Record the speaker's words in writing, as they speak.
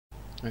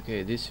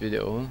Okay, this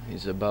video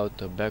is about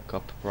a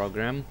backup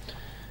program.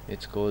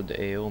 It's called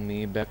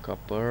AOMEI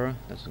Backupper.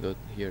 Let's go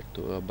here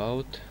to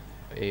about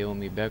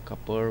AOMEI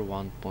Backupper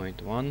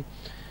 1.1,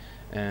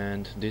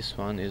 and this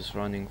one is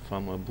running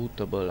from a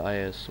bootable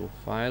ISO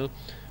file.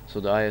 So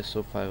the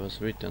ISO file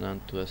was written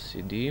onto a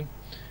CD.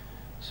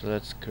 So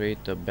let's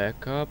create a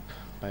backup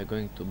by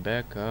going to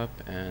backup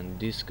and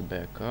disk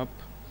backup.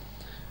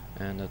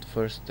 And at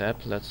first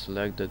step, let's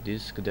select the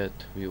disk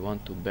that we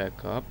want to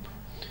back up.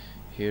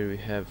 Here we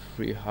have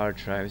 3 hard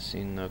drives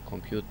in a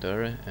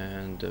computer,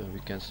 and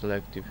we can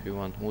select if we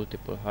want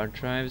multiple hard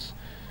drives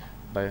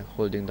by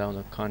holding down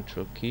the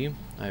Ctrl key.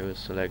 I will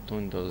select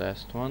only the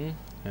last one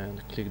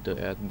and click the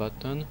add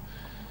button.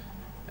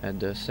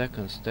 At the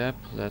second step,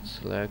 let's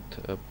select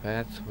a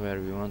path where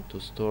we want to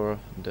store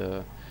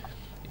the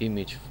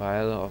image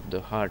file of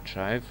the hard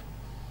drive.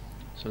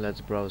 So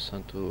let's browse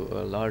onto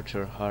a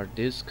larger hard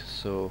disk,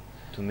 so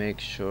to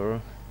make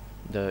sure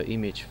the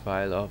image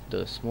file of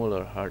the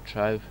smaller hard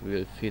drive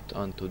will fit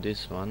onto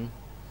this one.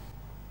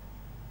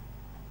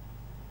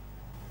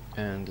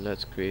 And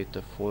let's create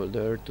a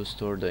folder to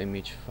store the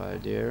image file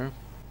there.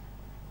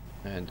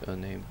 Add a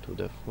name to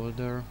the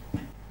folder.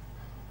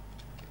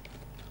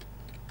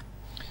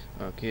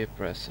 Okay,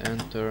 press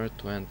enter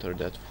to enter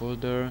that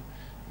folder,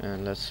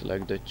 and let's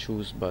select the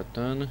choose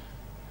button.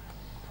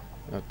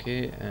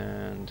 Okay,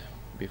 and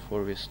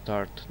before we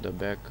start the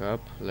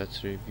backup,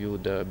 let's review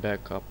the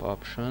backup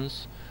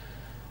options.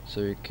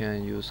 So you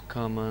can use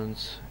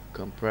commands,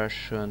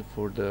 compression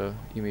for the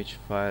image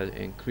file,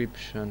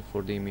 encryption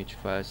for the image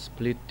file,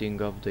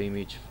 splitting of the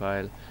image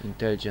file,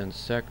 intelligent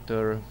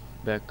sector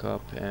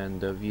backup,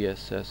 and the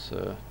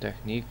VSS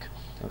technique.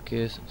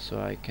 Okay, so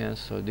I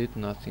cancelled it,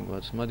 nothing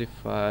was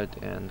modified,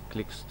 and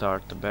click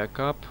start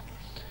backup.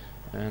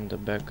 And the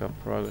backup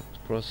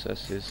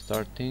process is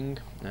starting,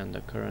 and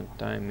the current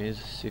time is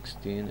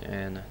 16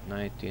 and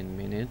 19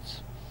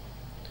 minutes.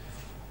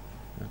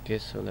 Okay,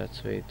 so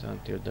let's wait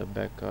until the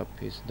backup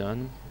is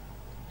done.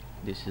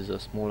 This is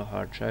a small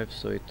hard drive,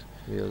 so it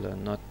will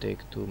not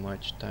take too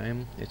much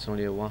time. It's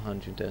only a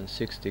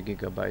 160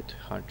 gigabyte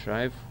hard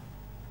drive.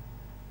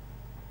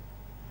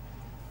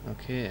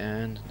 Okay,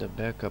 and the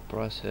backup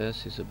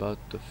process is about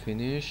to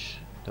finish.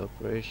 The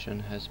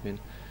operation has been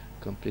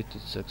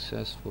completed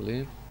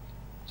successfully,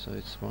 so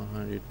it's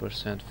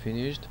 100%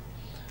 finished.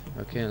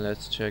 Okay, and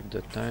let's check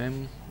the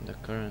time. The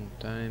current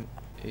time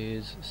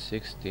is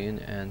 16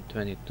 and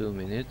 22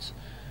 minutes.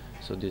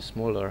 So this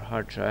smaller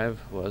hard drive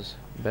was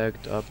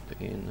backed up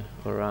in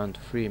around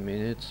 3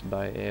 minutes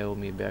by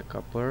AOMEI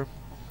Backupper.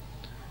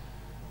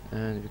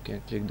 And we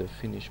can click the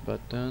finish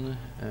button,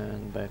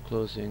 and by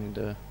closing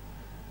the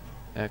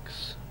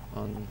X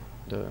on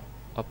the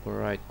upper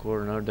right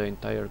corner, the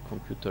entire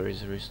computer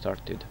is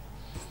restarted.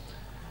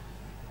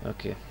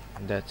 Okay,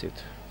 that's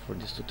it for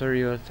this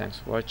tutorial. Thanks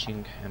for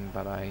watching, and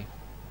bye bye.